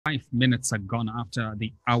5 minutes are gone after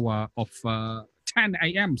the hour of 10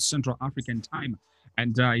 a.m. Central African time.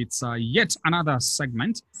 And it's yet another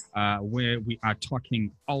segment where we are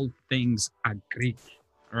talking all things agri.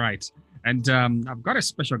 Right. And I've got a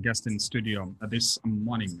special guest in studio this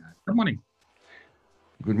morning. Good morning.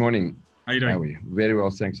 Good morning. How are you doing? How are you? Very well,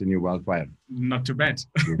 thanks. And you, Wildfire? Not too bad.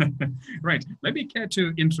 Right. Maybe care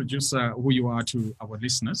to introduce who you are to our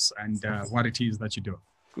listeners and what it is that you do.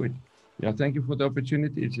 Good. Yeah, thank you for the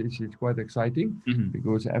opportunity. It's quite exciting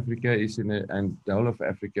because Africa is and the whole of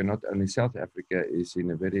Africa, not only South Africa, is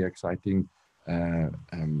in a very exciting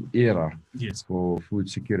era for food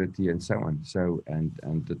security and so on. So,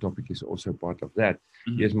 and the topic is also part of that.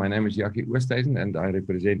 Yes, my name is Jackie Oosthuizen and I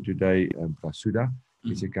represent today Brasuda.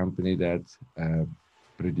 It's a company that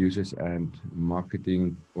produces and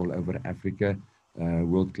marketing all over Africa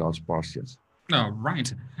world-class pastures. Oh,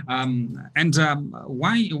 right.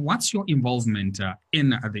 What's your involvement in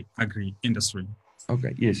the agri industry?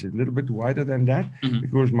 Okay, yes, a little bit wider than that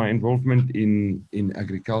because my involvement in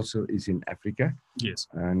agriculture is in Africa. Yes.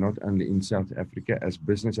 Not only in South Africa as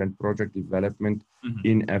business and project development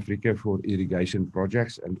in Africa for irrigation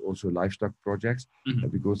projects and also livestock projects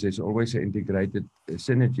because there's always an integrated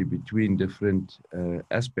synergy between different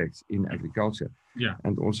aspects in agriculture. Yeah.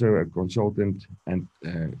 And also a consultant and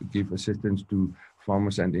give assistance to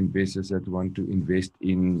farmers and investors that want to invest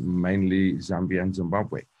in mainly Zambia and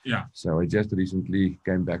Zimbabwe. Yeah. So I just recently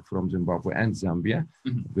came back from Zimbabwe and Zambia.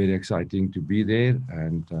 Very exciting to be there,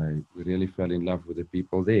 and I really fell in love with the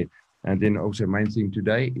people there. And then also main thing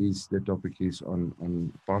today is the topic is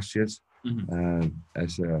on pastures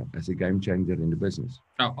as a game changer in the business.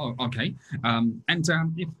 Oh, okay.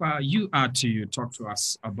 If you are to talk to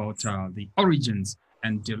us about the origins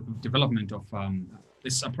and development of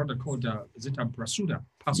this product called, is it a Brasuda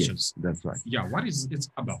pastures? Yes, that's right. Yeah, what is it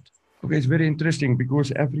about? Okay, it's very interesting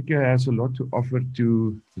because Africa has a lot to offer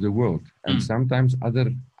to the world, and sometimes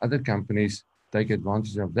other companies take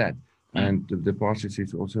advantage of that. And the pastures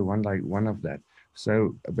is also one of that.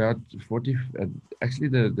 So about 40, actually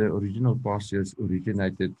the original pastures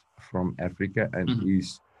originated from Africa and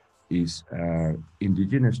is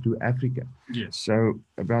indigenous to Africa. Yes. So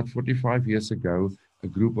about 45 years ago, a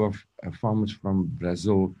group of farmers from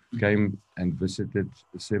Brazil came and visited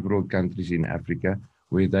several countries in Africa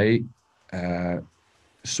where they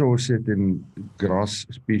saw certain grass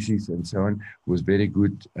species and so on with very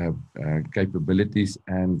good capabilities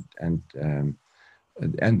and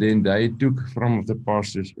then they took from the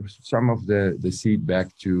pastures some of the seed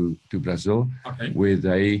back to Brazil, where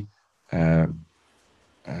they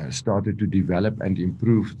started to develop and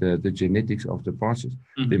improve the genetics of the pastures.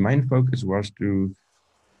 The main focus was to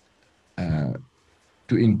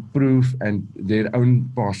improve and their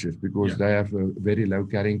own pastures because they have a very low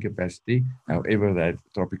carrying capacity. However, that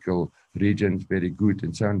tropical regions very good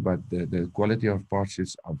and so on, but the quality of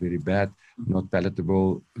pastures are very bad, not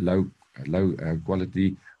palatable, low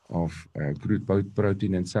quality of crude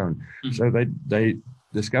protein and so on. So they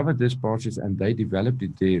discovered these pastures and they developed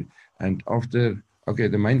it there. And after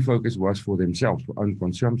the main focus was for themselves, for own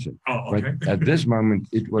consumption. But at this moment,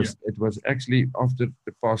 it was actually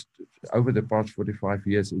over the past 45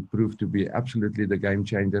 years, it proved to be absolutely the game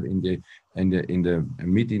changer in the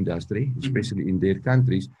meat industry, especially in their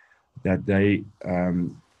countries, that they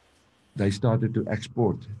started to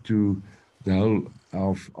export to the whole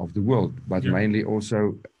of the world, but mainly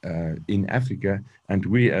also in Africa. And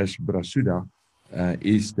we as Brasuda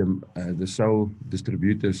is the sole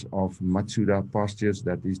distributors of Matsuda pastures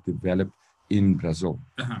that is developed in Brazil.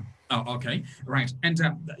 Oh, okay, right. And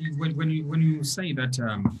when you say that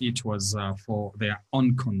it was for their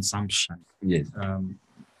own consumption, yes,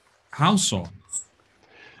 how so?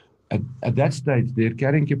 At that stage, their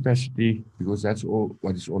carrying capacity, because that's all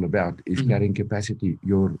what it's all about, is carrying capacity.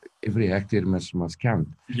 Every hectare must count,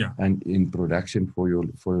 and in production for your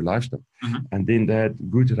livestock. And then they had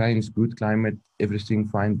good rains, good climate, everything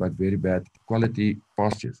fine, but very bad quality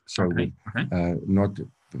pastures. So not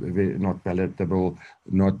palatable,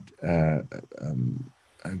 not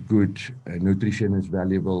good nutrition is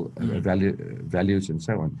valuable, values and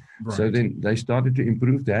so on. Right. So then they started to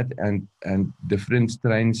improve that and different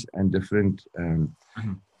strains and different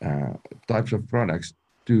types of products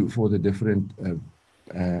for the different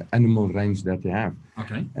animal range that they have.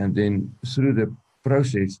 Okay. And then through the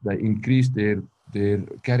process, they increased their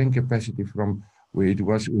carrying capacity from where it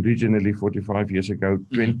was originally 45 years ago,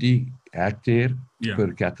 20 hectare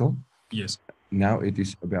per cattle. Yes. Now it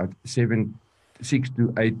is about 6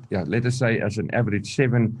 to 8, let us say as an average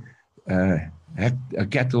 7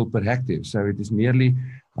 cattle per hectare. So it is nearly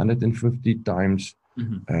 150 times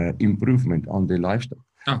improvement on their livestock.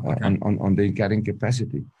 on their carrying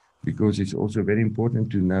capacity, because it's also very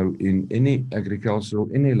important to know in any agricultural,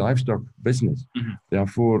 any livestock business, there are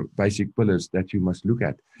 4 basic pillars that you must look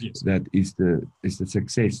at. Yes. That is the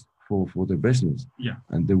success for the business. Yeah.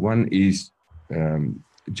 And the one is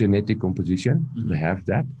genetic composition. They have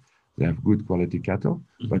that. They have good quality cattle.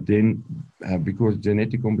 But then because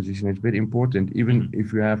genetic composition is very important, even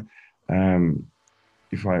if you have,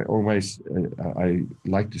 if I always, I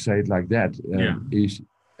like to say it like that, is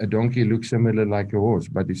a donkey looks similar like a horse,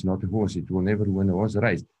 but it's not a horse. It will never win a horse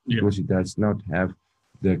race because it does not have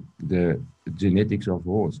the genetics of a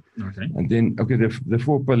horse. Okay. And then, the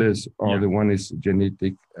 4 pillars are the one is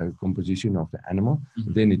genetic composition of the animal.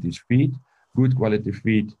 Then it is feed. Good quality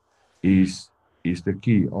feed is the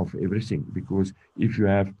key of everything, because if you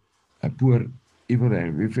have a poor, even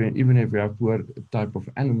if you have poor type of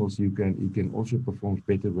animals, you can also perform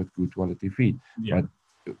better with good quality feed. But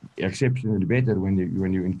exceptionally better when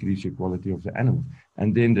you increase the quality of the animals.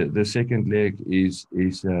 And then the second leg is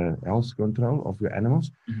health control of your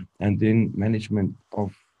animals, and then management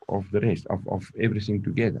of the rest of everything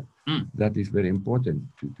together. That is very important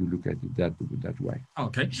to look at it that way.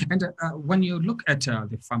 Okay. And when you look at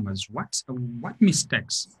the farmers, what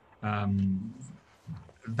mistakes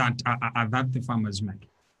that the farmers make?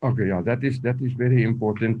 Okay, yeah, that is very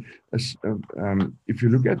important. If you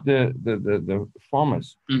look at the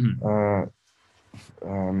farmers,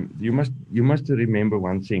 you must remember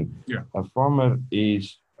one thing. Yeah. A farmer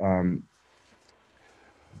is a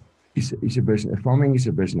business. Farming is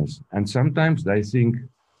a business, and sometimes they think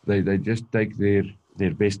they just take their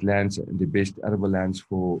best lands, the best arable lands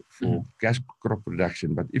for cash crop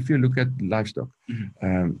production. But if you look at livestock,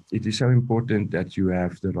 it is so important that you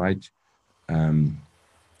have the right.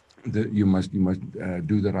 You must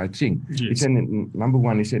do the right thing. Yes. It's number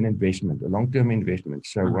one is an investment, a long-term investment.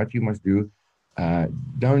 So what you must do,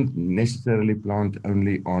 don't necessarily plant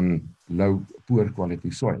only on poor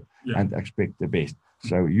quality soil and expect the best.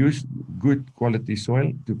 So use good quality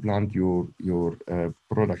soil to plant your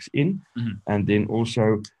products in, and then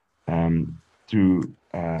also to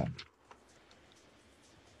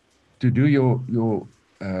do your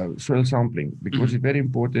soil sampling, because it's very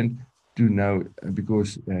important to know,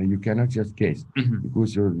 because you cannot just guess,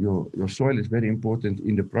 because your soil is very important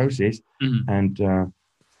in the process, and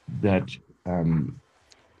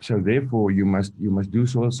so therefore you must do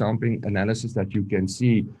soil sampling analysis, that you can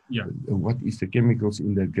see what is the chemicals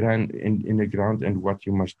in the ground and what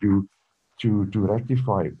you must do to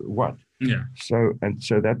rectify what. Yeah. So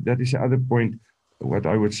that is the other point. What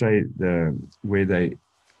I would say,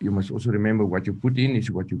 you must also remember what you put in is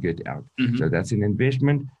what you get out. So that's an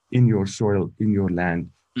investment in your soil, in your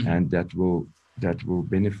land, and that will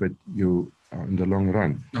benefit you in the long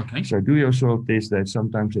run. Okay. So do your soil test. That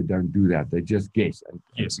sometimes they don't do that; they just guess, and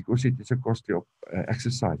because it is a costly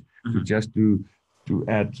exercise to just to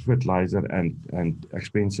add fertilizer and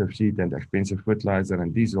expensive seed and expensive fertilizer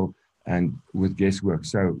and diesel and with guesswork.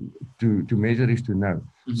 So to measure is to know.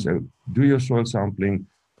 So do your soil sampling.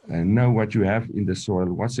 Know what you have in the soil,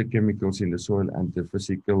 what's the chemicals in the soil and the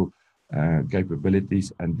physical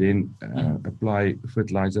capabilities, and then apply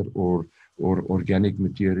fertilizer or organic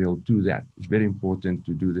material to that. It's very important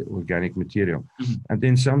to do the organic material. And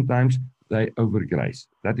then sometimes they overgraze.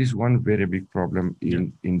 That is one very big problem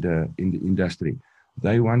in the industry.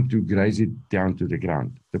 They want to graze it down to the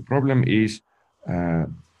ground. The problem is a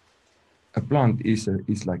plant is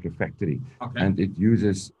like a factory, and it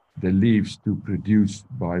uses the leaves to produce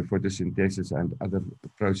by photosynthesis and other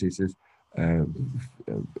processes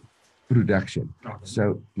production.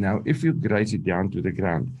 So now if you graze it down to the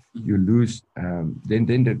ground, you lose,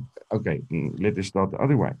 let us start the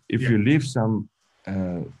other way. If you leave some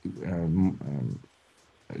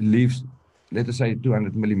leaves, let us say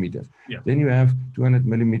 200 millimeters, then you have 200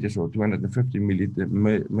 millimeters or 250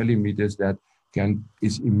 millimeters that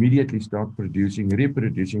is immediately start reproducing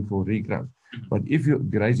for regrowth. But if you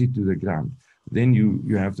graze it to the ground, then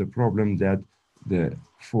you have the problem that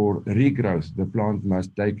for regrowth, the plant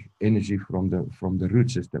must take energy from the root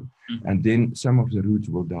system, and then some of the roots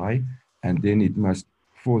will die, and then it must,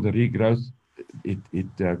 for the regrowth, it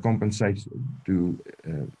compensates to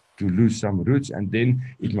lose some roots, and then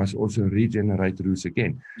it must also regenerate roots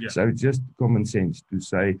again. So it's just common sense to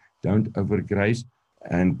say don't overgraze,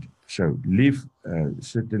 and so leave a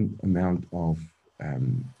certain amount of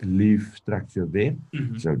leaf structure there.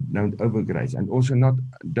 So don't overgraze, and also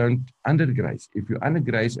don't undergraze. If you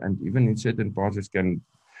undergraze, and even in certain parts it can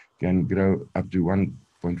grow up to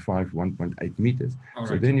 1.5, 1.8 meters.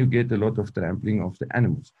 So then you get a lot of trampling of the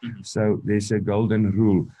animals. So there's a golden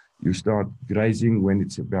rule. You start grazing when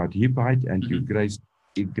it's about hip height, and you graze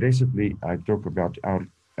aggressively, I talk about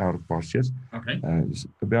our pastures. Okay. It's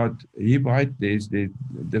about hip height. There's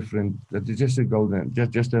different. That is just a golden,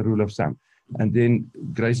 just a rule of thumb. And then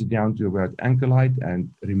graze it down to about ankle height and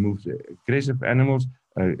remove the aggressive animals,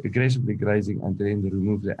 aggressively grazing, and then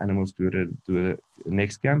remove the animals to the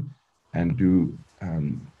next camp and do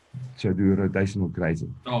rotational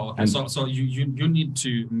grazing. Oh, okay. And so you need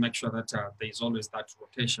to make sure that there's always that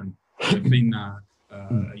rotation within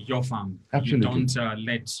your farm. Absolutely. You don't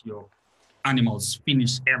let your animals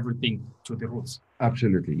finish everything to the roots.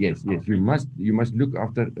 Absolutely, yes, yes. Okay. You must look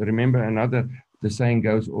after. Remember, the saying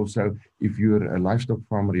goes also: if you're a livestock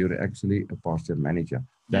farmer, you're actually a pasture manager.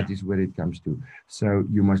 That is where it comes to. So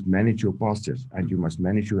you must manage your pastures and you must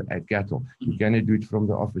manage your cattle. You cannot do it from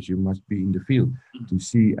the office. You must be in the field to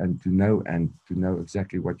see and to know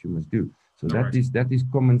exactly what you must do. So that is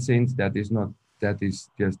common sense. That is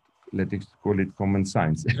just, let's call it common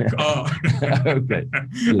science. Oh. Okay.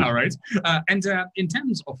 Yes. All right. And in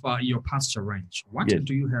terms of your pasture range, what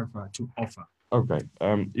do you have to offer? Okay.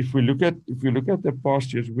 If we look at the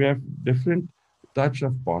pastures, we have different types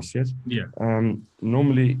of pastures. Yeah.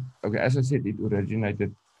 Normally, okay, as I said, it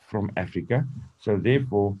originated from Africa. So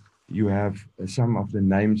therefore, you have some of the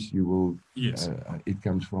names you will. Yes. It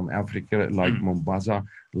comes from Africa, like Mombasa,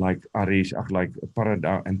 like Aris, like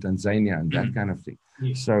Paradao and Tanzania, and that kind of thing.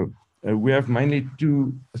 Yes. So we have mainly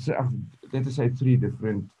let us say three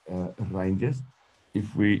different ranges.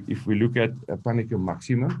 If we look at Panicum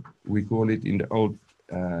maximum, we call it in the old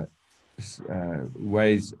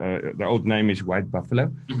ways. The old name is white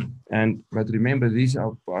buffalo, but remember, these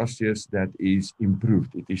are pastures that is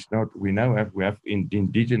improved. It is not. We have in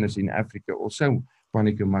indigenous in Africa also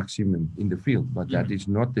Panicum maximum in the field, but that is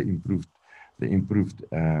not the improved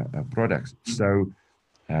products. So,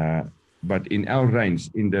 but in our range,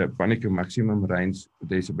 in the Panicum maximum range,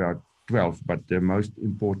 there's about 12, but the most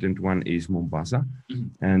important one is Mombasa,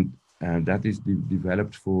 and that is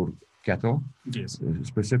developed for cattle, yes,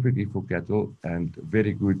 specifically for cattle, and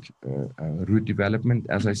very good root development.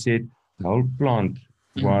 As I said, the whole plant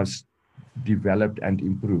was developed and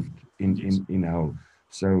improved in whole.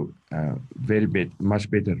 So much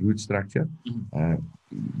better root structure,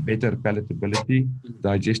 better palatability,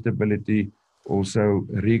 digestibility, also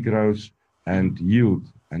regrowth and yield,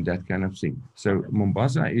 and that kind of thing. So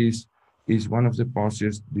Mombasa is one of the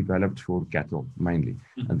pastures developed for cattle mainly,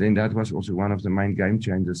 and then that was also one of the main game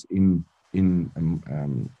changers in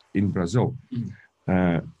Brazil.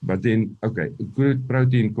 But then, okay, good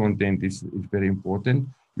protein content is very important.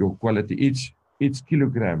 Your quality, each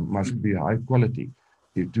kilogram must be high quality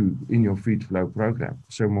in your feed flow program.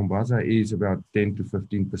 So Mombasa is about 10 to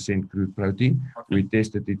 15% crude protein. We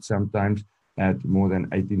tested it sometimes at more than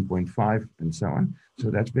 18.5 and so on. So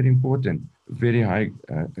that's very important. Very high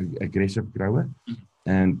aggressive grower.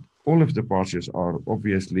 And all of the pastures are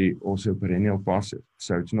obviously also perennial pastures.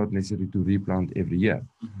 So it's not necessary to replant every year.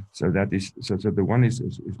 So that is so the one is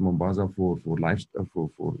Mombasa for livestock,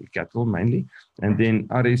 for cattle mainly. And then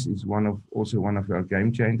Aris is also one of our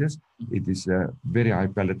game changers. It is very high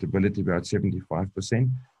palatability, about 75%.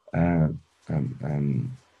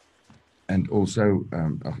 And also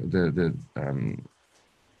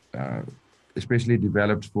especially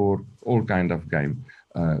developed for all kind of game,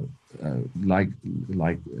 like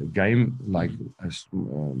game, like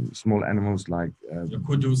small animals like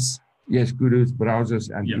kudus. Yes, kudus, browsers,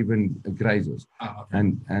 and even grazers.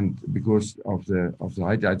 And because of the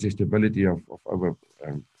high digestibility of over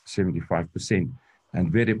 75%,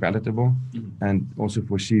 and very palatable, and also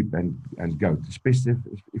for sheep and goat. Especially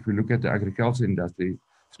if we look at the agriculture industry,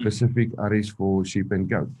 specific areas for sheep and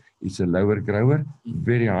goat. It's a lower grower,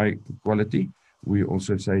 very high quality. We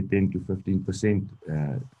also say 10 to 15%,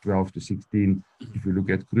 12 to 16. If you look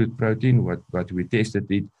at crude protein, what we tested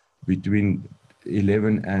it between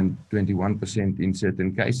 11 and 21% in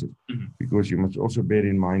certain cases, because you must also bear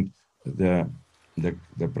in mind the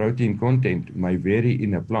protein content may vary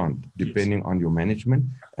in a plant depending on your management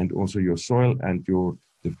and also your soil and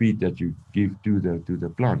the feed that you give to the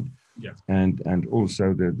plant. Yes. And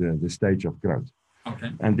also the stage of growth.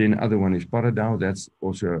 Okay. And then other one is Paradao. That's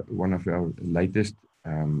also one of our latest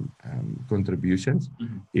contributions.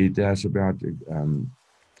 It has about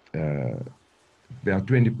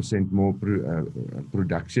 20% more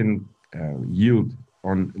production yield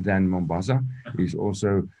than Mombasa. It's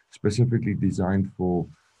also specifically designed for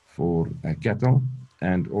cattle,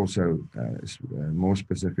 and also more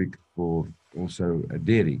specific for also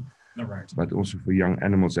dairy. Right. But also for young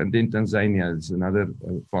animals. And then Tanzania is another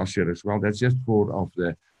pasture as well. That's just 4 of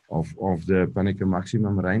the Panicum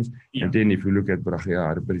maximum range. And then if you look at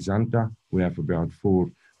Brachia brisanta, we have about 4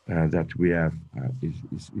 that we have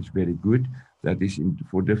is very good. That is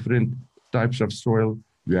for different types of soil.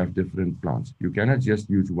 You have different plants. You cannot just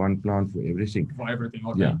use one plant for everything. For everything,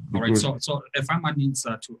 okay. Yeah, All right. So a farmer needs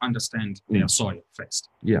to understand their soil first.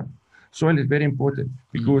 Yeah. Soil is very important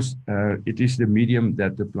because it is the medium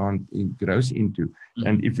that the plant grows into.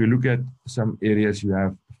 And if you look at some areas, you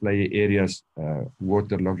have flaky areas,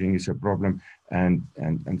 waterlogging is a problem, and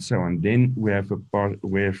so on. Then we have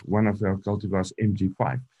one of our cultivars,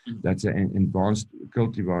 MG5. That's an advanced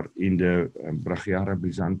cultivar in the Brachiara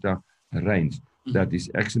brisanta range that is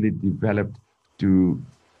actually developed to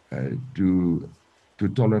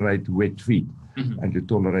tolerate wet feet and to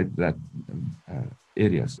tolerate that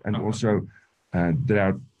areas, and also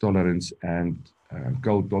drought tolerance and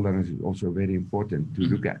cold tolerance is also very important to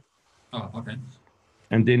look at. Oh, okay.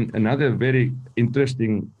 And then another very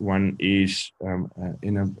interesting one is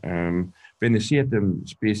in a Pennisetum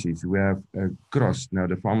species. We have a cross. Now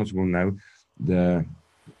the farmers will know the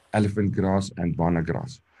elephant grass and Bana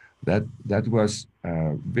grass. That was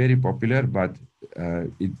very popular, but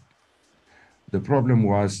the problem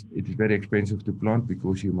was it is very expensive to plant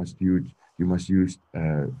because you must use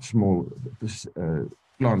small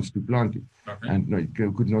plants to plant it, and no, it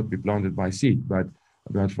could not be planted by seed. But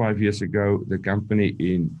about 5 years ago, the company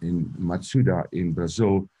in Matsuda in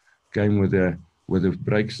Brazil came with a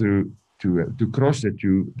breakthrough to cross the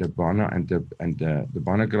two, the Bana and the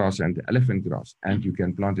Bana grass and the elephant grass, and you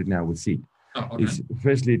can plant it now with seed.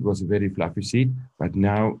 Firstly, it was a very fluffy seed, but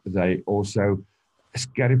now they also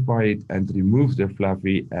scarify it and remove the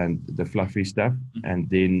fluffy stuff, and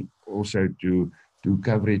then also to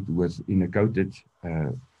cover it in a coated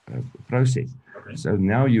process. So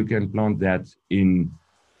now you can plant that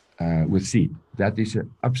with seed. That is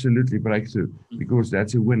absolutely breakthrough because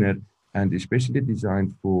that's a winner, and especially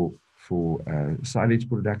designed for silage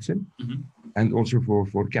production and also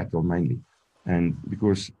for cattle mainly. And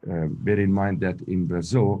because bear in mind that in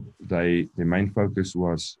Brazil, the main focus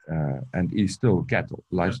was and is still cattle,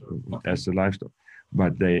 livestock, as the livestock,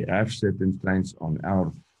 but they have certain strains on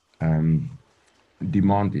our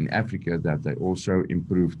demand in Africa that they also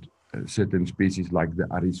improved certain species like the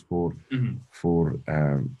Aris for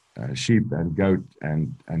sheep and goat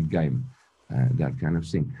and game, that kind of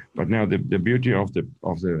thing. But now the beauty of the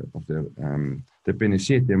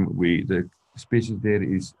Pennisetum, the species there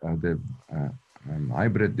is the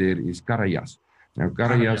hybrid there is Carayas. Now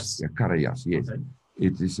Carayas, yes. Okay.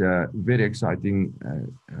 It is a very exciting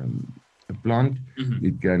plant.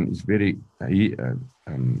 It's very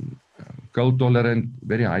cold tolerant,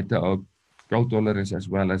 very high cold tolerance as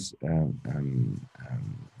well as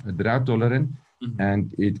drought tolerant,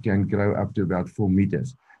 and it can grow up to about 4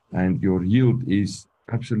 meters. And your yield is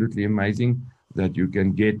absolutely amazing, that you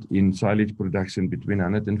can get in silage production between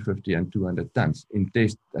 150 and 200 tons. In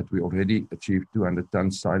test that we already achieved 200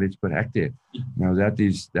 tons silage per hectare. Now that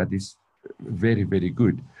is very, very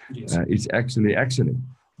good. Yes. It's actually excellent,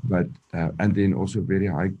 but and then also very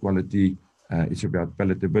high quality. It's about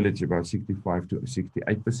palatability, about 65 to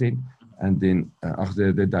 68%, and then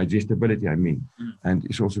after the digestibility, I mean, and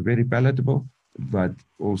it's also very palatable, but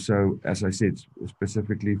also, as I said,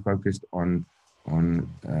 specifically focused on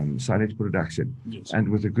silage production. Yes. And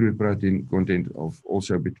with a crude protein content of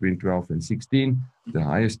also between 12 and 16. The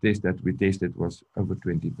highest test that we tested was over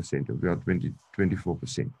 20%, about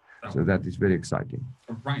 24%. So that is very exciting.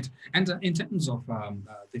 Right. And in terms of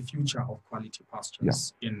the future of quality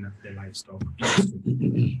pastures in the livestock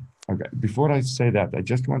industry. Okay, before I say that, I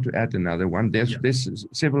just want to add another one. There's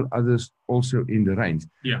several others also in the range.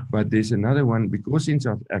 Yeah. But there's another one, because in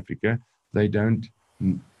South Africa,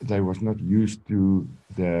 they was not used to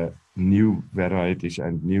the new varieties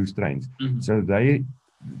and new strains. So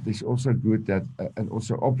it's also good that and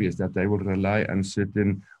also obvious that they will rely on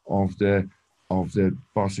certain of the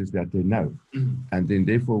pastures that they know. And then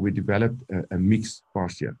therefore we developed a mixed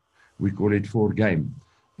pasture. We call it 4-game.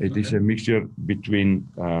 It is a mixture between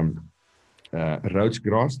Rhodes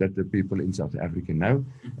grass that the people in South Africa know,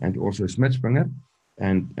 and also Smitsvinger,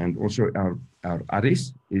 and also our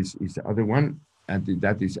Aris is the other one. And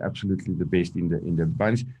that is absolutely the best in the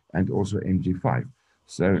bunch, and also MG5.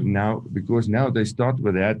 So now, because now they start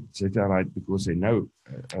with that, right, because they know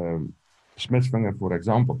Smitsvinger, for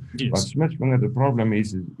example. Yes. But Smitsvinger, the problem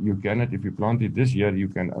is you cannot, if you plant it this year, you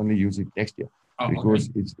can only use it next year, because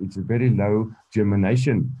it's a very low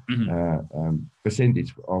germination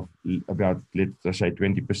percentage of about, let's say,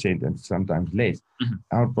 20% and sometimes less.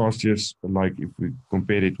 Our pastures, like if we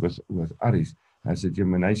compare it with Aris, has a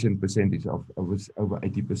germination percentage of over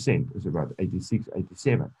 80%. It's about 86,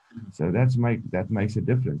 87. So that makes a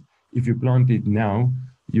difference. If you plant it now,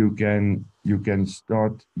 you can you can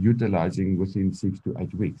start utilizing within 6 to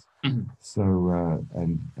 8 weeks. So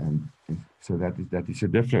and so that is a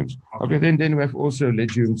difference. Okay, then we have also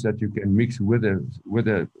legumes that you can mix with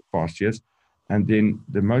the pastures, and then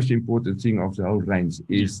the most important thing of the whole range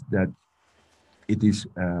is that it is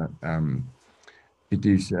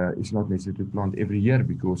it's not necessary to plant every year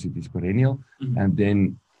because it is perennial, and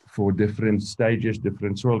then for different stages,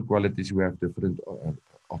 different soil qualities, we have different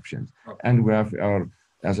options, and we have our,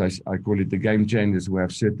 as I call it, the game changers. We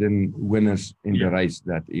have certain winners in the race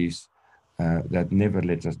that is that never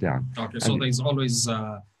lets us down. Okay, so there's always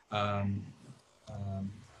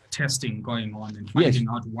testing going on and finding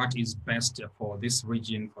out what is best for this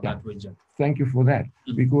region, for that region. Thank you for that,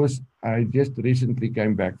 because I just recently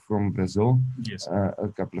came back from Brazil a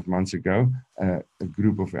couple of months ago. A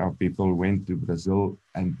group of our people went to Brazil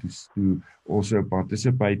and to also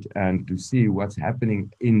participate and to see what's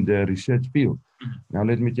happening in the research field. Now,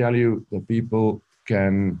 let me tell you, the people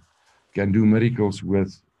can do miracles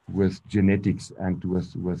with genetics and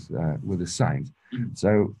with the science.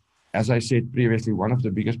 So, as I said previously, one of the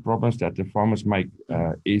biggest problems that the farmers make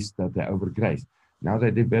is that they overgraze. Now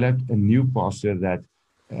they developed a new pasture that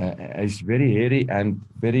is very hairy and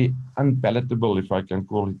very unpalatable, if I can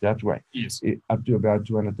call it that way, up to about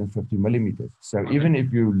 250 millimeters. So even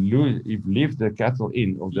if you leave the cattle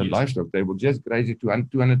in or the livestock, they will just graze it to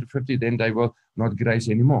 250, then they will not graze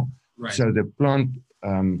anymore. Right. So the plant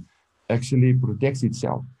actually protects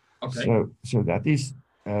itself. Okay. So that is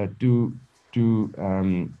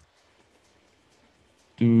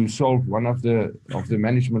to solve one of the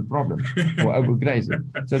management problems for overgrazing.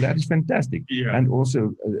 So that is fantastic. Yeah. And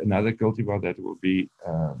also another cultivar that will be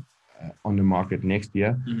on the market next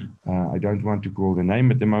year. I don't want to call the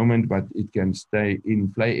name at the moment, but it can stay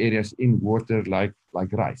in play areas in water like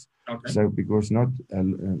rice. Okay. So because not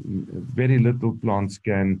very little plants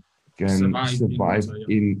can survive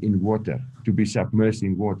in water, to be submerged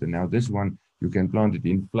in water. Now this one, you can plant it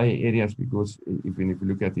in play areas, because even if you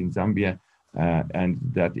look at in Zambia, and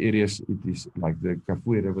that areas, it is like the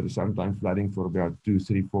Kafue River is sometimes flooding for about 2,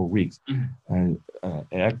 3, 4 weeks,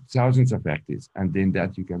 thousands of hectares, and then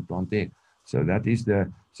that you can plant there. So that is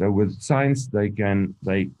so with science they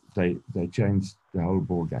change the whole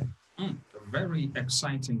ball game. Very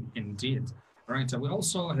exciting indeed. Right. We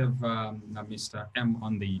also have Mr. M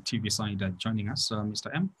on the TV side joining us. Mr.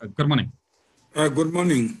 M, good morning. Good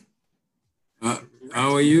morning.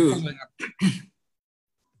 How are you?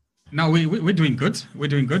 No, we're doing good. We're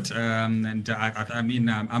doing good. And I mean,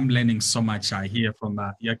 I'm learning so much here from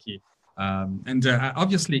Yaki. And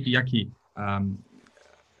obviously, Yaki,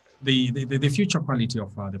 the future quality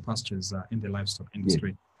of the pastures in the livestock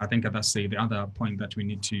industry. I think that's the other point that we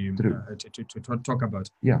need to talk about.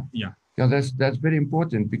 Yeah, that's very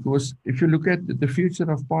important, because if you look at the future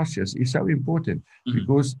of pastures, is so important,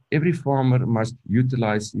 because every farmer must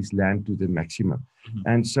utilize his land to the maximum.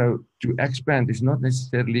 And so to expand is not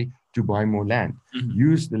necessarily to buy more land.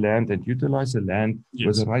 Use the land and utilize the land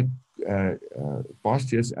with the right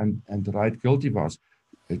pastures and the right cultivars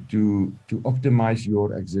to optimize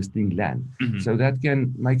your existing land. So that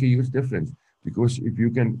can make a huge difference, because if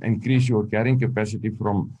you can increase your carrying capacity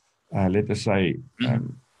from, let us say,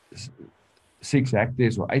 6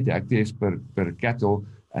 hectares or 8 hectares per cattle,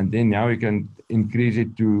 and then now you can increase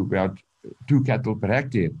it to about 2 cattle per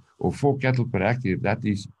hectare or 4 cattle per hectare, that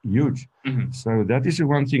is huge. So that is the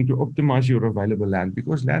one thing, to optimize your available land,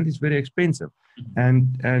 because land is very expensive, and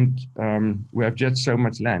we have just so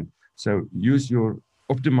much land. So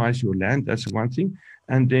optimize your land, that's one thing.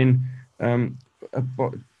 And then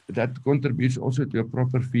that contributes also to a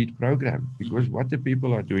proper feed program, because what the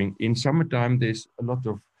people are doing in summertime, there's a lot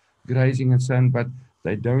of grazing and so on, but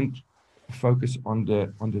they don't focus on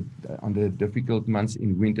the difficult months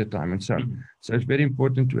in winter time and so on. So it's very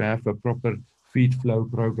important to have a proper feed flow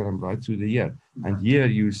program right through the year. And here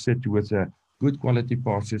you sit with a good quality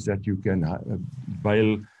pastures that you can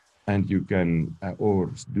bale, and you can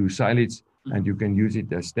or do silage, and you can use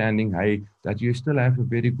it as standing hay, that you still have a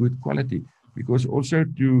very good quality. Because also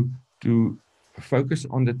to focus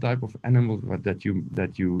on the type of animal that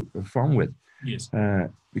you farm with. Yes.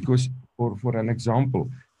 Because for an example,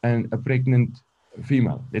 a pregnant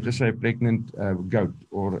female, let us say a pregnant goat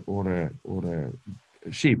or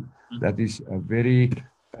a sheep, that is very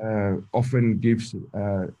often gives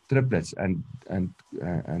triplets and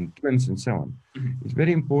twins and so on. It's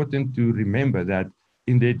very important to remember that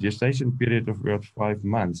in the gestation period of about 5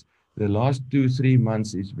 months, the last 2-3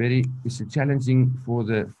 months is challenging for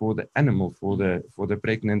the animal, for the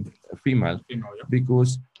pregnant female,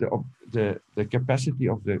 because the capacity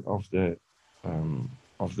of the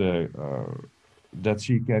that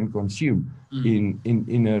she can consume in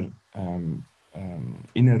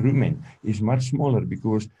her rumen is much smaller,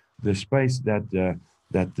 because the space that the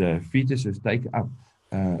fetuses take up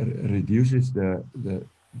reduces the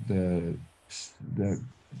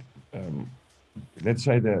let's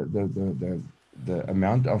say the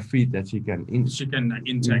amount of feed that she can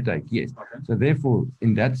intake. Yes. Okay. So therefore,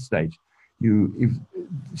 in that stage, if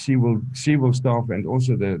she will starve, and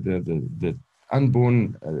also the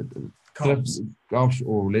unborn calves,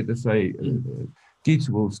 or let us say kids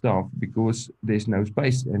will starve, because there's no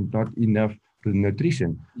space and not enough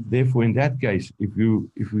nutrition. Therefore, in that case, if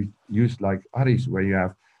we use like ARIS, where you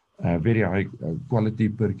have very high quality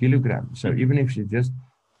per kilogram, so even if she just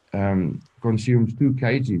consumes 2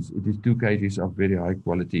 kgs, it is 2 kgs of very high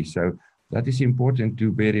quality. So that is important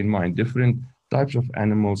to bear in mind. Different types of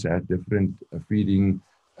animals have different feeding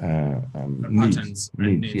needs.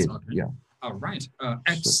 Yes. Okay. Yeah. All right.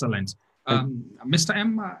 Excellent. Mr.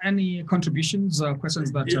 M, any contributions,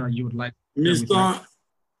 questions that you would like? Mr.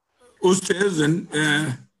 Oosthuizen,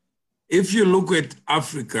 if you look at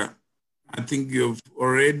Africa, I think you've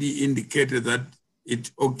already indicated that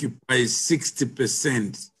it occupies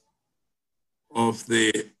 60% of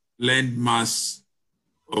the land mass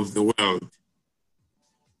of the world.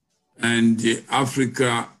 And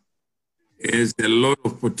Africa has a lot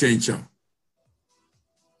of potential.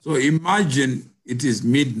 So imagine it is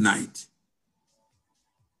midnight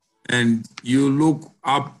and you look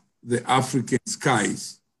up the African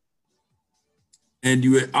skies and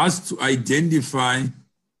you were asked to identify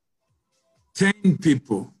 10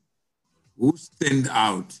 people who stand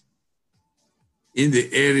out in the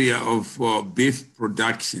area of beef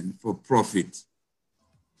production for profit,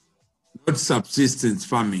 not subsistence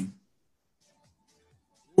farming.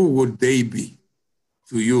 Who would they be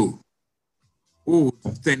to you? Who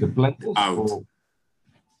would stand out?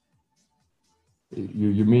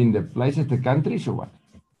 You mean the places, the countries, or what?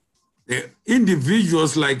 The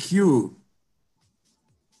individuals like you.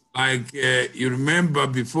 Like you remember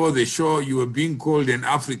before the show, you were being called an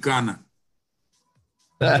Afrikaner.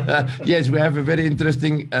 Yes, we have a very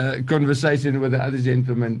interesting conversation with the other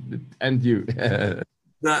gentleman and you.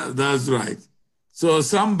 That's right. So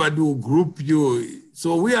somebody will group you.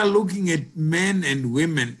 So we are looking at men and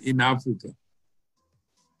women in Africa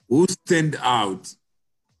who stand out.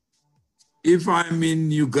 If I'm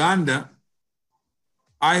in Uganda,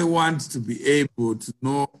 I want to be able to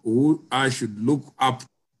know who I should look up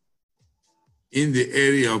in the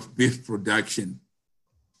area of beef production,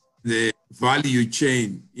 the value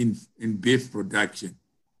chain in beef production.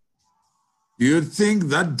 Do you think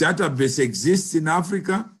that database exists in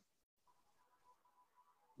Africa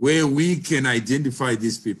where we can identify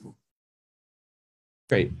these people?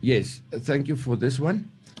 Okay, yes, thank you for this one.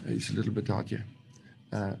 It's a little bit hard here.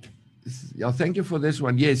 Yeah, thank you for this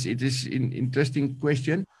one. Yes, it is an interesting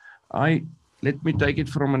question. Let me take it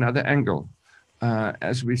from another angle.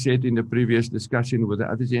 As we said in the previous discussion with the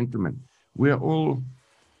other gentleman, we all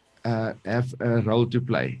have a role to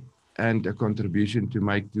play and a contribution to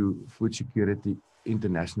make to food security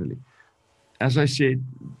internationally. As I said,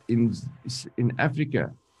 in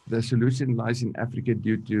Africa, the solution lies in Africa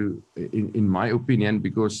due to, in my opinion,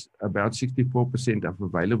 because about 64% of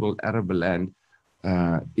available arable land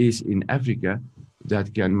is in Africa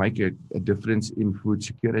that can make a difference in food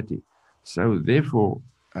security. So therefore,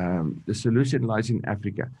 the solution lies in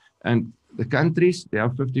Africa. And the countries, there are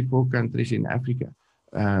 54 countries in Africa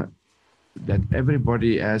that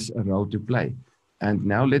everybody has a role to play. And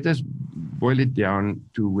now let us boil it down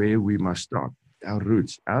to where we must start, our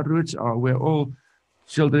roots. Our roots are, we're all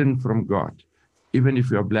children from God. Even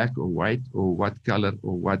if you are black or white or what color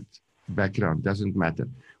or what background, doesn't matter.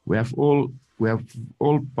 We have all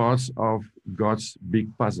parts of God's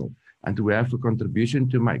big puzzle, and we have a contribution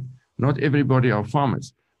to make. Not everybody are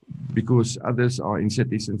farmers, because others are in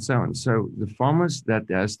cities and so on. So the farmers that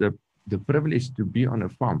has the privilege to be on a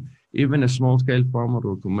farm, even a small-scale farmer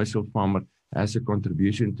or commercial farmer, has a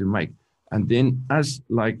contribution to make. And then us,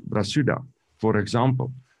 like Brasuda, for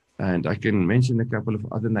example, and I can mention a couple of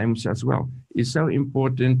other names as well, is so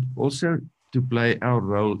important also to play our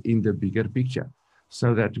role in the bigger picture,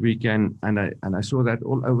 so that we can, and I saw that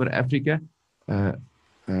all over Africa.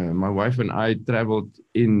 My wife and I traveled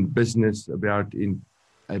in business about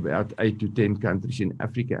 8 to 10 countries in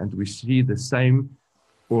Africa, and we see the same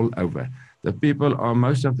all over.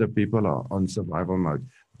 Most of the people are on survival mode,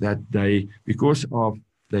 that because of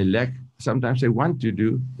they lack, sometimes they want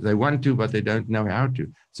to, but they don't know how to.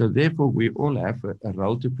 So therefore, we all have a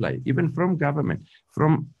role to play, even from government,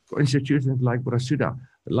 from institutions like Brasuda,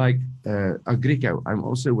 like Agrico. I'm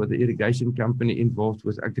also with the irrigation company involved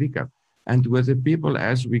with Agrico. and with the people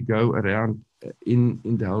as we go around in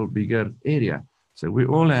the whole bigger area. So we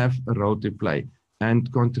all have a role to play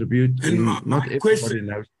and contribute. Not everybody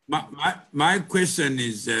knows. My question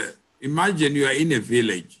is, imagine you are in a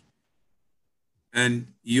village and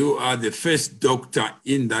you are the first doctor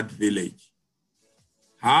in that village.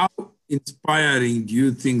 How inspiring do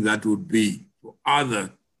you think that would be for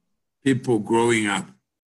other people growing up?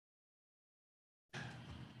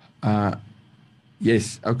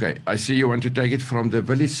 Yes, okay. I see you want to take it from the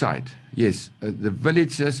village side. Yes, the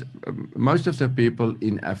villages, most of the people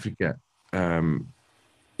in Africa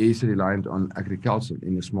is reliant on agriculture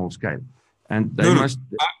in a small scale. And they must...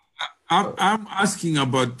 I'm asking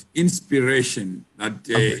about inspiration, that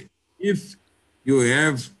Okay. if you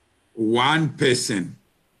have one person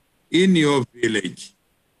in your village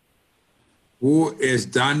who has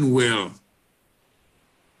done well,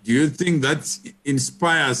 do you think that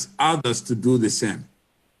inspires others to do the same?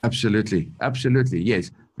 Absolutely, absolutely,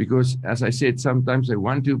 yes. Because as I said, sometimes they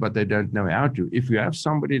want to, but they don't know how to. If you have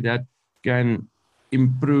somebody that can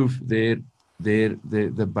improve the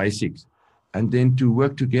basics, and then to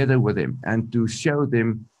work together with them and to show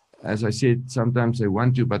them, as I said, sometimes they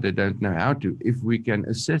want to, but they don't know how to. If we can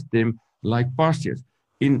assist them like pastures.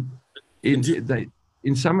 In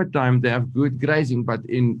summertime, they have good grazing, but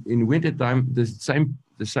in wintertime, the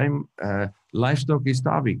same livestock is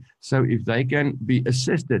starving. So if they can be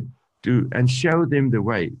assisted and show them the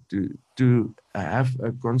way to have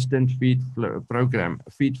a constant feed flow program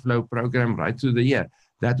right through the year,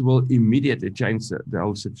 that will immediately change the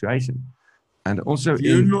whole situation. And also,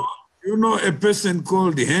 you know a person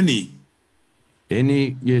called Henny?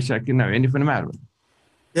 Yes, I can know Henny van der Merwe.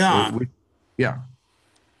 Yeah. Yeah.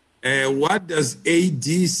 What does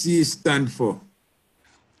ADC stand for?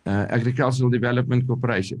 Agricultural Development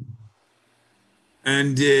Corporation.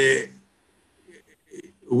 And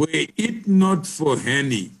were it not for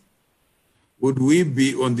Henny, would we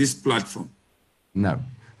be on this platform? No.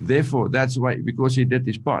 Therefore, that's why, because he did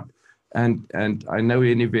his part. And I know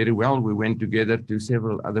Henny very well. We went together to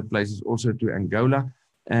several other places, also to Angola.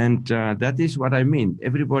 And that is what I mean.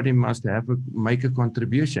 Everybody must make a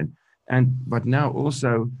contribution. But now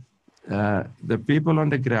also, the people on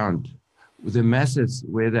the ground, the masses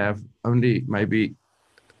where they have only maybe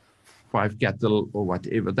 5 cattle or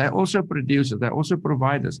whatever, they're also producers, they're also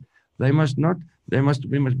providers. We must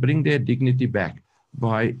bring their dignity back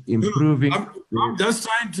by improving. I'm just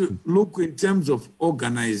trying to look in terms of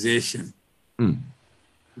organization.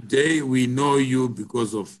 Today, we know you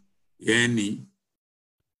because of Henny.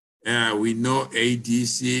 We know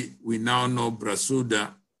ADC. We now know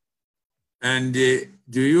Brasuda. And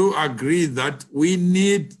do you agree that we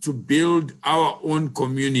need to build our own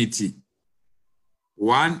community,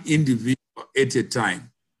 one individual at a time?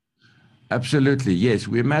 Absolutely, yes.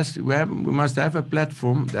 We must have a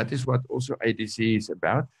platform. That is what also ADC is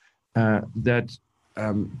about.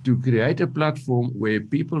 To create a platform where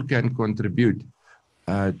people can contribute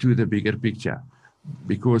to the bigger picture,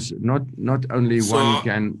 because not only one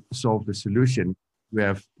can solve the solution. We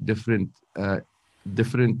have different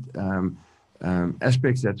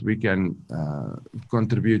aspects that we can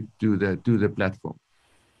contribute to the platform.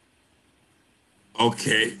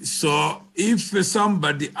 Okay, so if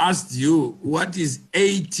somebody asked you what is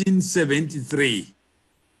 1873,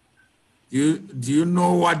 do you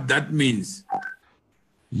know what that means?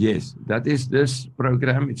 Yes, that is this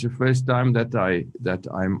program. It's the first time that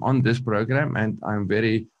I'm on this program, and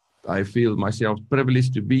I feel myself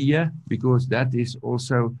privileged to be here, because that is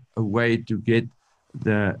also a way to get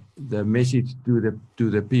the message to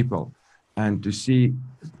the people, and to see,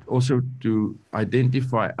 also to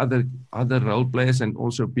identify other role players and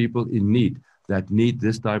also people in need that need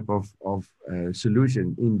this type of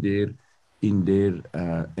solution in their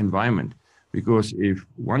environment. Because if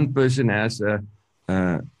one person has a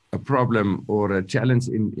problem or a challenge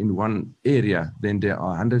in one area, then there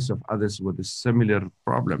are hundreds of others with a similar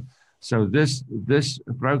problem. So this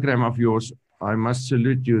program of yours, I must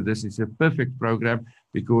salute you. This is a perfect program,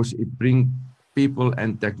 because it brings people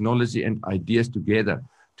and technology and ideas together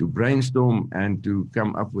to brainstorm and to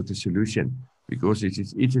come up with a solution, because it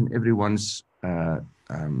is each and everyone's,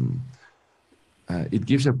 it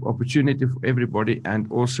gives an opportunity for everybody,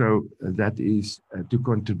 and also that is to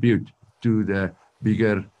contribute to the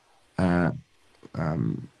bigger, let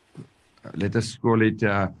us call it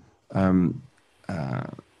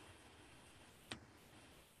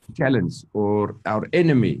challenge, or our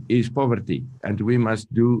enemy is poverty, and we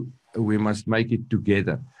must make it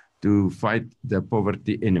together to fight the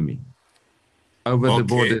poverty enemy over the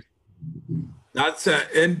border. That's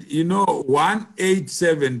and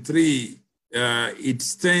 1873 it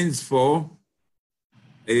stands for,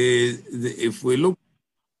 if we look,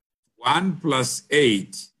 1 plus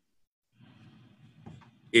 8,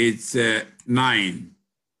 it's 9.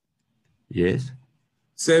 Yes.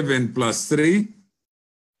 7 plus 3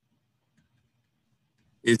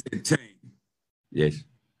 is 10. Yes.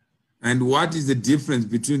 And what is the difference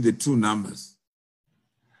between the two numbers?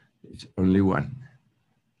 It's only 1.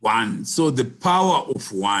 1. So the power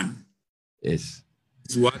of 1 Yes.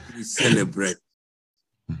 is what we celebrate.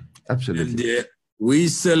 Absolutely. And we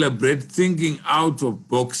celebrate thinking out of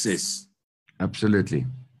boxes. Absolutely.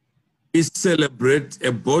 We celebrate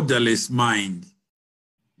a borderless mind.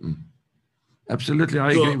 Absolutely,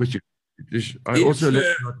 I agree with you. I also learned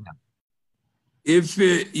a lot now. If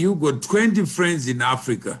you got 20 friends in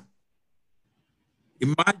Africa,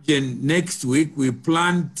 imagine next week we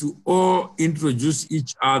plan to all introduce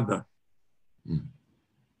each other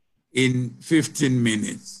in 15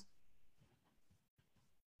 minutes.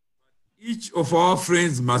 Each of our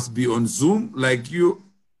friends must be on Zoom like you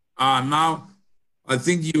are now. I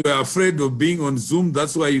think you were afraid of being on Zoom.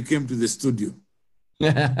 That's why you came to the studio.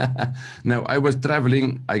 No, I was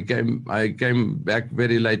traveling. I came back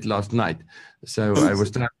very late last night. So I was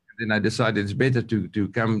traveling and I decided it's better to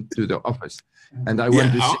come to the office. And I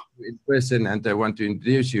want to see you in person and I want to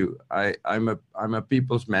introduce you. I'm a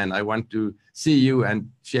people's man. I want to see you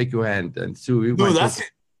and shake your hand and so you. No,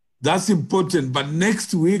 that's important. But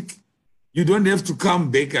next week you don't have to come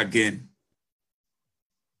back again.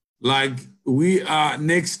 Like we are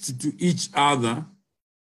next to each other,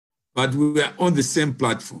 but we are on the same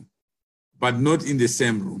platform, but not in the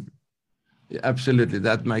same room. Yeah, absolutely.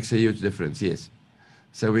 That makes a huge difference, yes.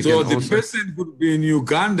 So the person could be in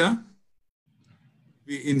Uganda,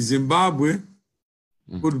 be in Zimbabwe,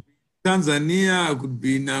 could be in Tanzania, could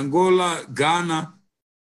be in Angola, Ghana.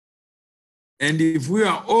 And if we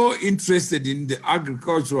are all interested in the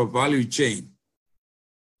agricultural value chain,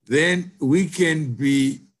 then we can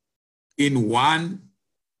be in one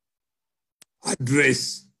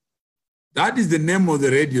address. That is the name of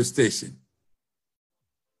the radio station.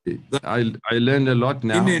 I learned a lot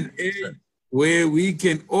now. In an age where we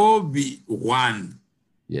can all be one.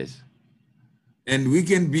 Yes. And we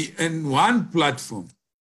can be in one platform.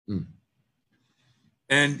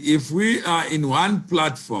 And if we are in one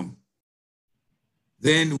platform,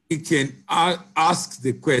 then we can ask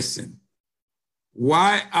the question,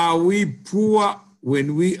 why are we poor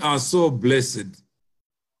when we are so blessed?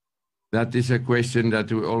 That is a question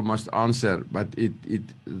that we all must answer, but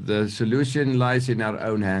the solution lies in our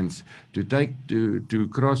own hands. To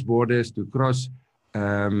cross borders, to cross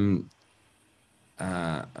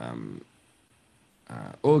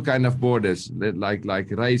all kind of borders,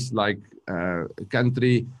 like race, like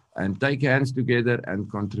country, and take hands together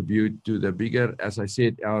and contribute to the bigger, as I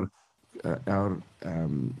said, our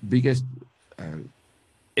biggest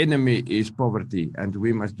enemy is poverty, and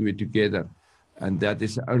we must do it together. And that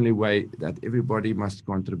is the only way that everybody must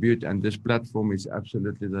contribute. And this platform is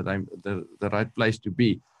absolutely the right place to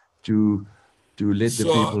be, to let the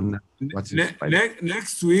people know what's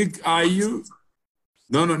next week, are you?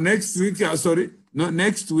 No, next week, sorry. No,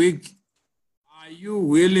 next week, are you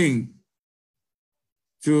willing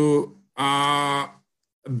to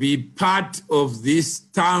be part of this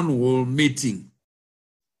town hall meeting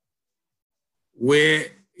where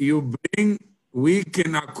you bring, we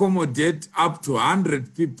can accommodate up to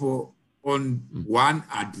 100 people on one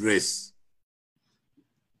address?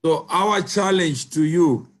 So our challenge to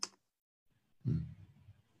you,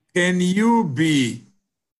 can you be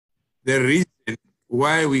the reason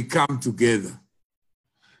why we come together?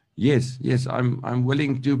 Yes, I'm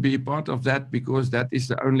willing to be part of that, because that is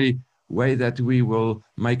the only way that we will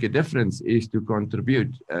make a difference, is to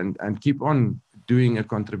contribute and keep on doing a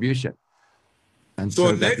contribution. And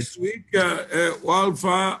so next week,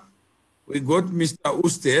 Wildfire, we got Mr.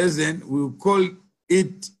 Oosthuizen. We'll call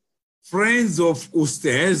it Friends of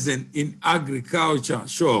Oosthuizen in Agriculture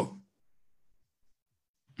Show.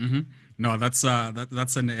 No, that's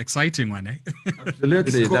an exciting one, eh?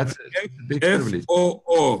 Absolutely, that's a big privilege.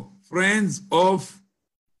 FOO, Friends of,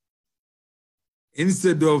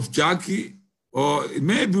 instead of Jackie, or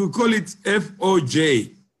maybe we call it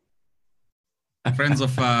FOJ. Friends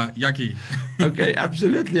of Yaki. Okay,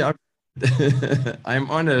 absolutely. I'm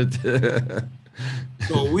honored.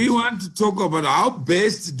 So we want to talk about how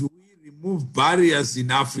best do we remove barriers in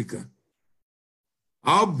Africa?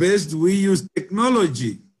 How best do we use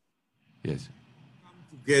technology? Yes. Come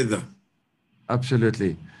together.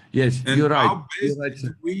 Absolutely. Yes, and you're right. How best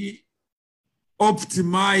do we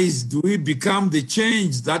optimize, do we become the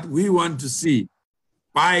change that we want to see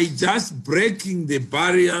by just breaking the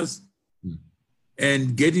barriers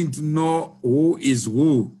and getting to know who is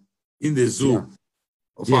who in the zoo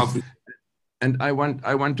of Yes. Africa. And I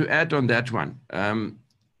want to add on that one.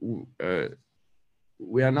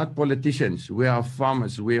 We are not politicians. We are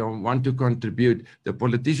farmers. We want to contribute. The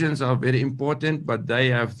politicians are very important, but they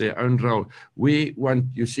have their own role. We want,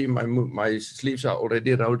 you see, my sleeves are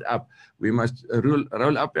already rolled up. We must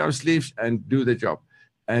roll up our sleeves and do the job.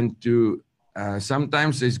 And to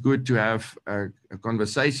sometimes it's good to have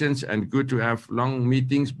conversations and good to have long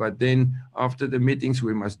meetings, but then after the meetings,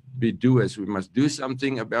 we must be doers. We must do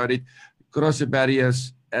something about it, cross the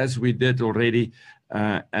barriers as we did already,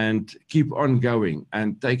 and keep on going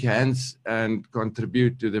and take hands and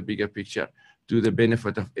contribute to the bigger picture, to the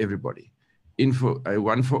benefit of everybody.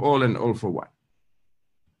 One for all and all for one.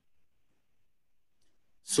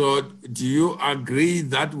 So do you agree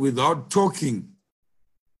that without talking,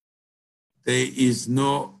 there is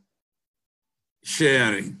no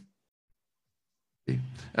sharing?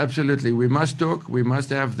 Absolutely. We must talk. We must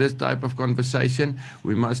have this type of conversation.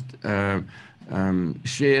 We must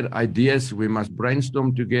share ideas. We must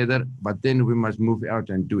brainstorm together, but then we must move out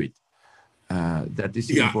and do it. That is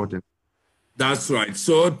important. That's right.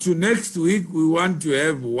 So to next week, we want to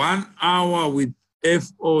have 1 hour with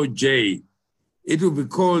FOJ. It will be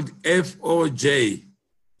called FOJ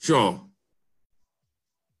Show.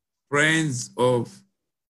 Friends of,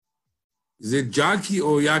 is it Jackie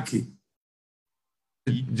or Yaki?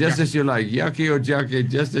 Just as you like. Yaki or Jackie,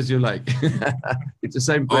 just as you like. It's the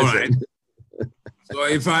same person. All right. So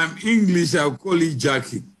if I'm English, I'll call you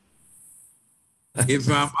Jackie. If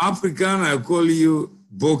I'm African, I'll call you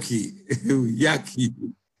Boki, Yaki.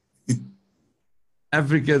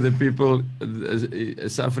 Africa, the people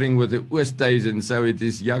suffering with the Oosthuizen, so it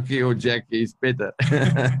is Yaki or Jackie is better.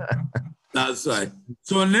 That's right.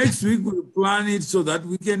 So next week we'll plan it so that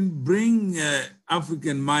we can bring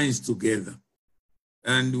African minds together.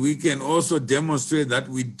 And we can also demonstrate that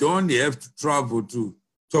we don't have to travel to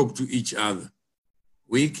talk to each other.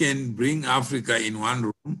 We can bring Africa in one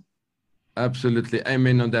room. Absolutely.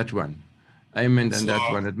 Amen on that one. Amen on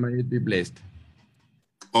that one. It may be blessed.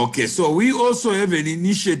 Okay, so we also have an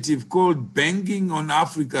initiative called Banking on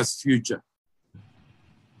Africa's Future,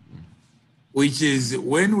 which is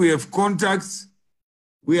when we have contacts,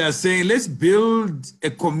 we are saying, let's build a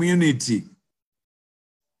community.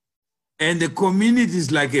 And the community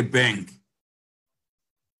is like a bank.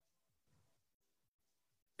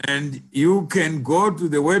 And you can go to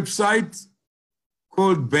the website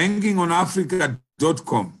called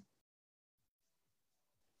bankingonafrica.com.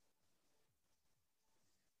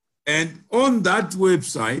 And on that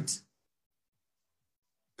website,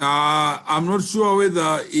 I'm not sure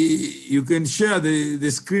whether you can share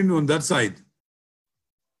the screen on that side.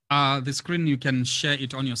 The screen, you can share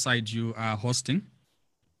it on your side you are hosting.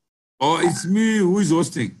 Oh, it's me who is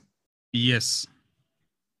hosting? Yes.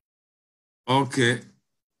 Okay.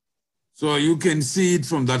 So you can see it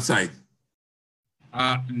from that side?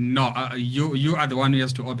 No, you are the one who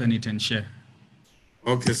has to open it and share.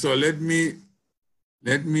 Okay, so let me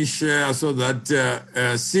share so that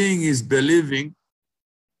seeing is believing.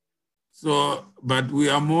 So, but we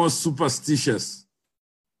are more superstitious.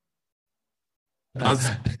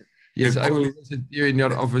 Yes, I will visit you in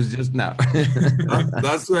your office just now.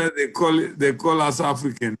 That's why they call us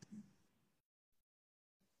African.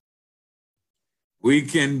 We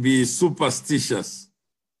can be superstitious.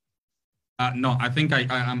 No, I think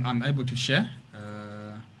I'm able to share.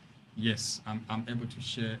 Yes, I'm able to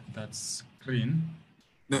share that screen.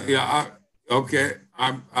 No, yeah, okay.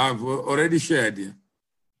 I've already shared. Yeah.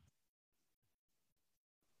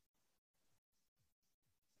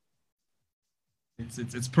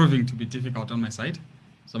 It's proving to be difficult on my side,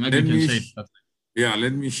 so maybe you can share it that way. Yeah,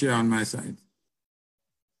 let me share on my side.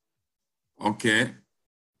 Okay.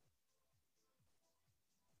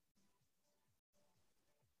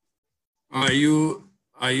 Are you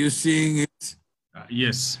seeing it?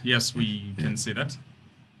 Yes, we can see that.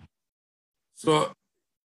 So,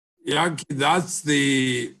 Yaki, that's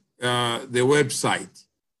the website.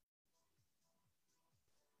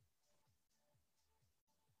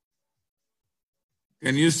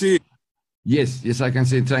 Can you see it? Yes, I can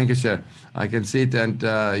see it. Thank you, sir. I can see it, and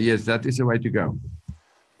yes, that is the way to go.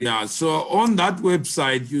 Yeah. So on that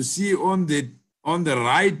website, you see on the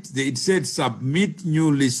right, it said submit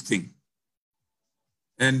new listing.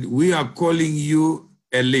 And we are calling you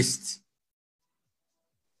a list.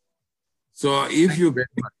 So if you,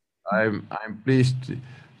 I'm pleased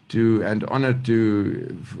to and honored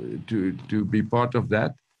to be part of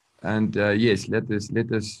that. And yes, let us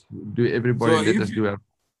do everybody. So let us do it.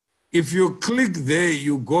 If you click there,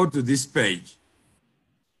 you go to this page.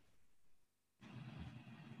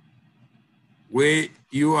 where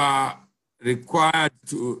you are required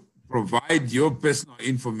to provide your personal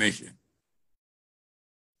information.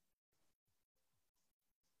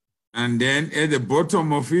 And then at the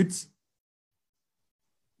bottom of it,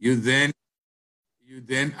 you then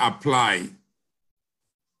apply.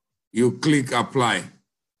 You click apply.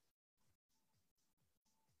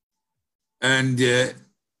 And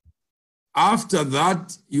after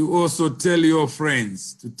that, you also tell your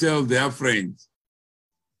friends to tell their friends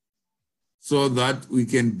so that we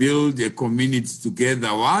can build a community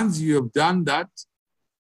together. Once you have done that,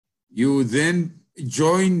 you then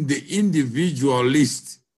join the individual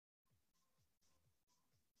list.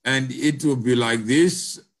 And it will be like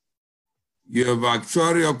this. You have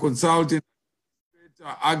actuarial consultant,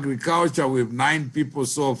 agriculture with 9 people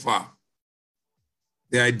so far.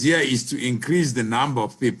 The idea is to increase the number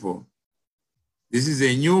of people. This is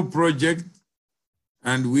a new project,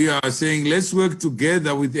 and we are saying let's work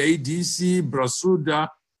together with ADC, Brasuda,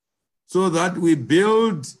 so that we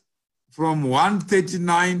build from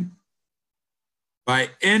 139. By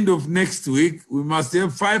end of next week, we must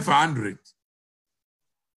have 500.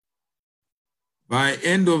 By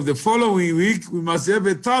end of the following week, we must have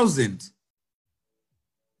 1,000.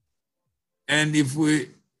 And if we,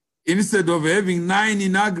 instead of having 9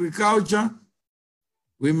 in agriculture,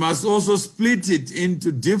 we must also split it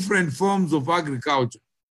into different forms of agriculture.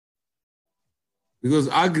 Because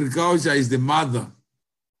agriculture is the mother,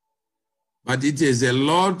 but it is a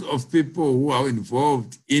lot of people who are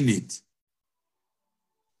involved in it.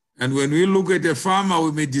 And when we look at a farmer,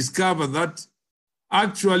 we may discover that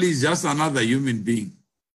actually it's just another human being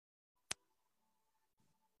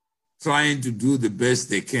trying to do the best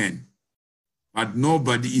they can. But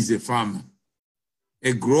nobody is a farmer.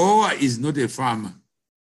 A grower is not a farmer.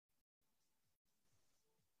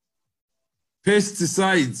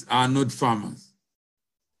 Pesticides are not farmers.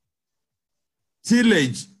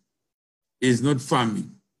 Tillage is not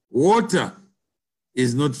farming. Water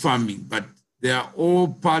is not farming, but they are all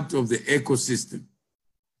part of the ecosystem.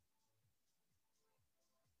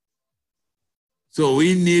 So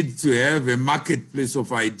we need to have a marketplace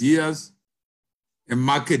of ideas, a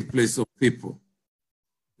marketplace of people.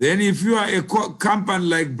 Then if you are a company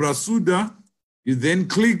like Brasuda, you then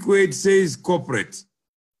click where it says corporate.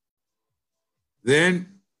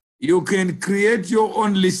 Then you can create your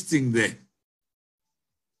own listing there.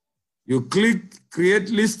 You click create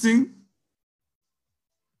listing,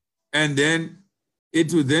 and then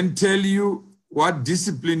it will then tell you what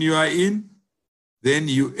discipline you are in, then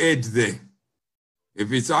you add there.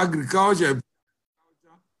 If it's agriculture,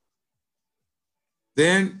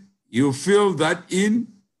 then you fill that in,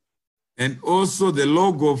 and also the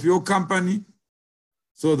logo of your company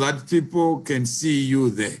so that people can see you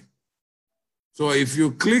there. So if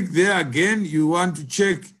you click there again, you want to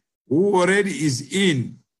check who already is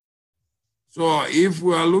in. So if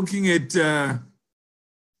we are looking at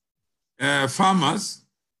farmers,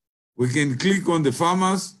 we can click on the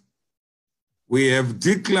farmers. We have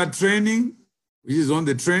Declare Training, which is on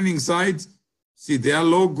the training side. See their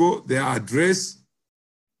logo, their address,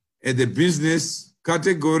 at the business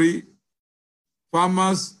category,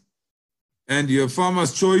 farmers, and your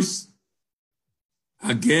farmer's choice.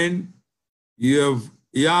 Again, you have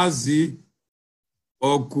Yazi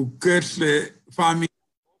or Kuketle farming.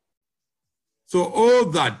 So all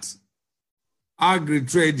that,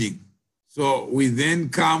 agri-trading. So we then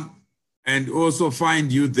come and also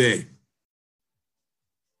find you there.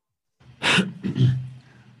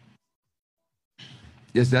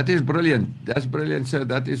 Yes, that is brilliant. That's brilliant, sir.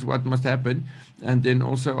 That is what must happen. And then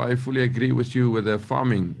also, I fully agree with you with the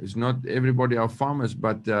farming. It's not everybody are farmers,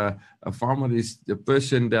 but a farmer is the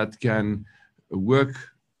person that can work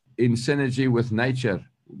in synergy with nature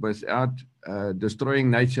without destroying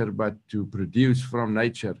nature, but to produce from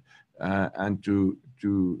nature, and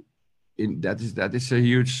that is a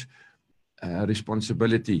huge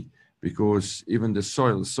responsibility, because even the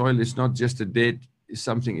soil is not just a dead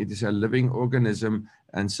something, it is a living organism,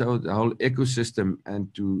 and so the whole ecosystem,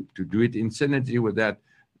 and to do it in synergy with that,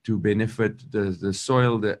 to benefit the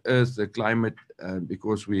soil, the earth, the climate,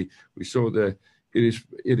 because we saw the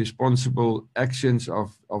irresponsible actions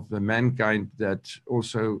of the mankind that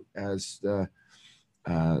also has the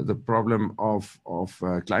problem of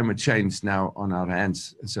climate change now on our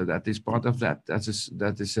hands. So that is part of that. That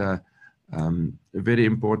is a very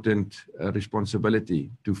important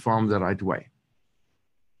responsibility to farm the right way.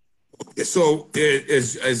 Okay, so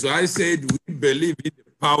as I said, we believe in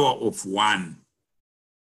the power of one.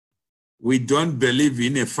 We don't believe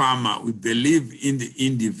in a farmer. We believe in the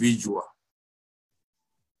individual.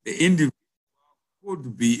 The individual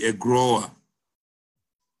could be a grower,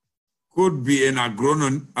 could be an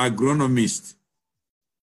agronomist,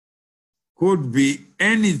 could be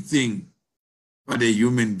anything but a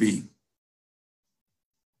human being.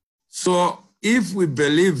 So if we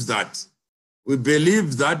believe that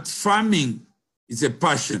farming is a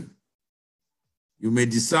passion, you may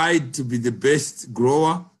decide to be the best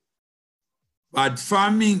grower, but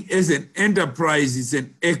farming as an enterprise is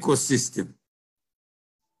an ecosystem.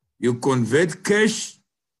 You convert cash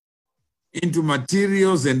into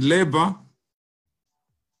materials and labor,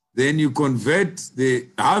 then you convert the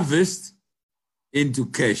harvest into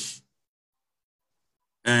cash.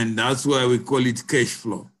 And that's why we call it cash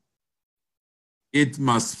flow. It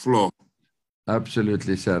must flow.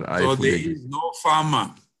 Absolutely, sir. So there is no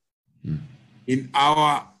farmer in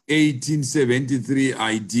our 1873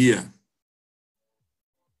 idea,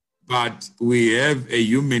 but we have a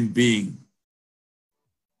human being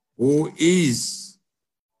who is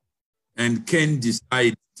and can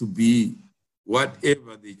decide to be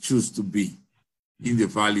whatever they choose to be in the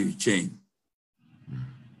value chain.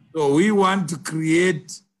 So we want to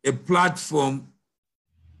create a platform.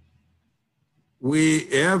 We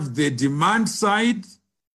have the demand side,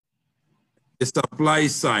 the supply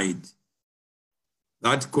side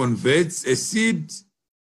that converts a seed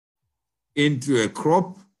into a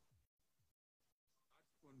crop,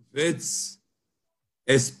 converts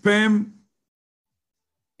a sperm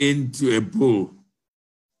into a bull.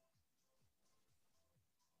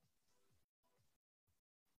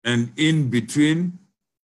 And in between,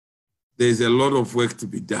 there's a lot of work to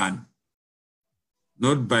be done,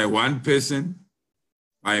 not by one person,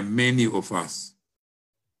 by many of us.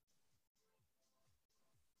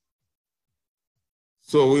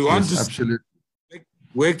 So we want to absolutely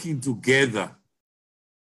working together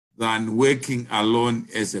than working alone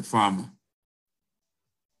as a farmer.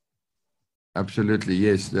 Absolutely,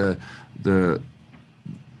 yes.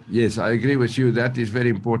 Yes, I agree with you. That is very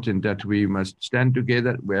important, that we must stand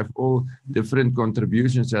together. We have all different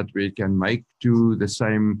contributions that we can make to the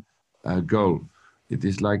same goal. It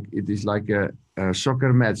is like a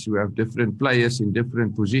soccer match. We have different players in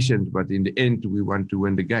different positions, but in the end, we want to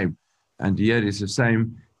win the game. And here is the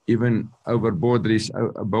same, even over borders,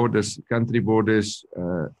 country borders,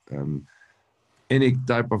 any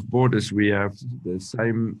type of borders. We have the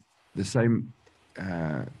same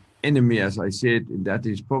enemy, as I said, and that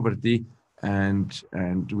is poverty, and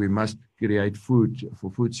we must create food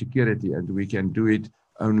for food security, and we can do it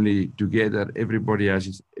only together. Everybody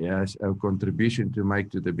has a contribution to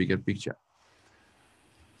make to the bigger picture.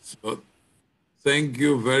 So thank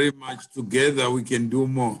you very much. Together we can do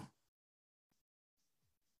more.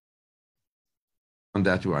 On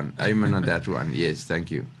that one, amen on that one. Yes,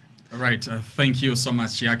 thank you. All right, thank you so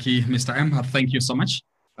much, Yaki. Mr. M, thank you so much.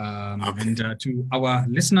 Okay. And to our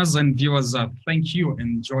listeners and viewers, thank you.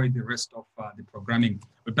 Enjoy the rest of the programming.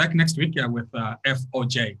 We're back next week with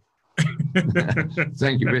FOJ.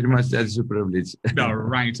 Thank you very much. That's a privilege. All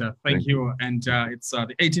right. Thank you. And it's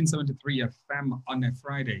the 1873 FM on a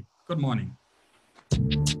Friday. Good morning.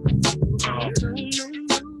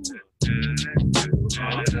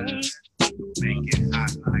 Make it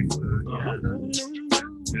hot like fire.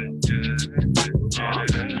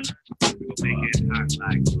 Make it hot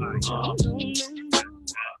like fire.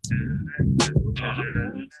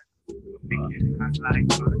 Make it hot like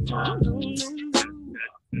fire.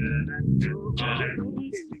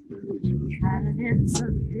 Having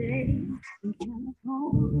Sunday in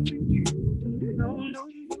California,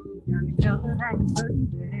 feel like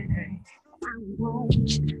Sunday. I want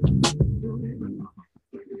you.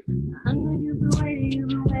 I know you've been waiting a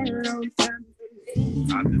long time for me.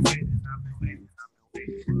 I've been waiting.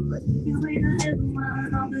 But you wait a little while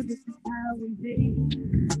longer, this is how we be.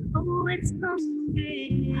 Oh, it's gonna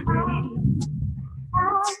be.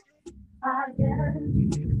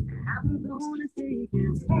 I'm gonna take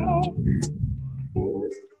your hand.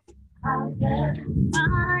 I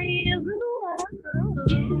am the one.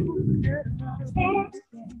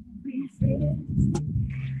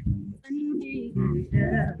 And we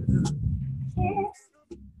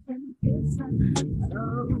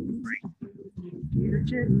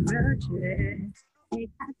future merchant,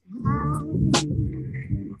 take our time.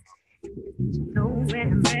 Know when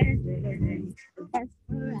I'm ready, that's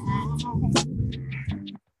right.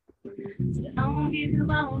 So I won't give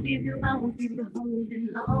you holding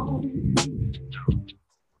on.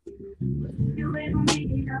 But if you ever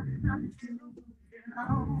make it up, I'm still holding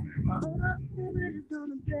on.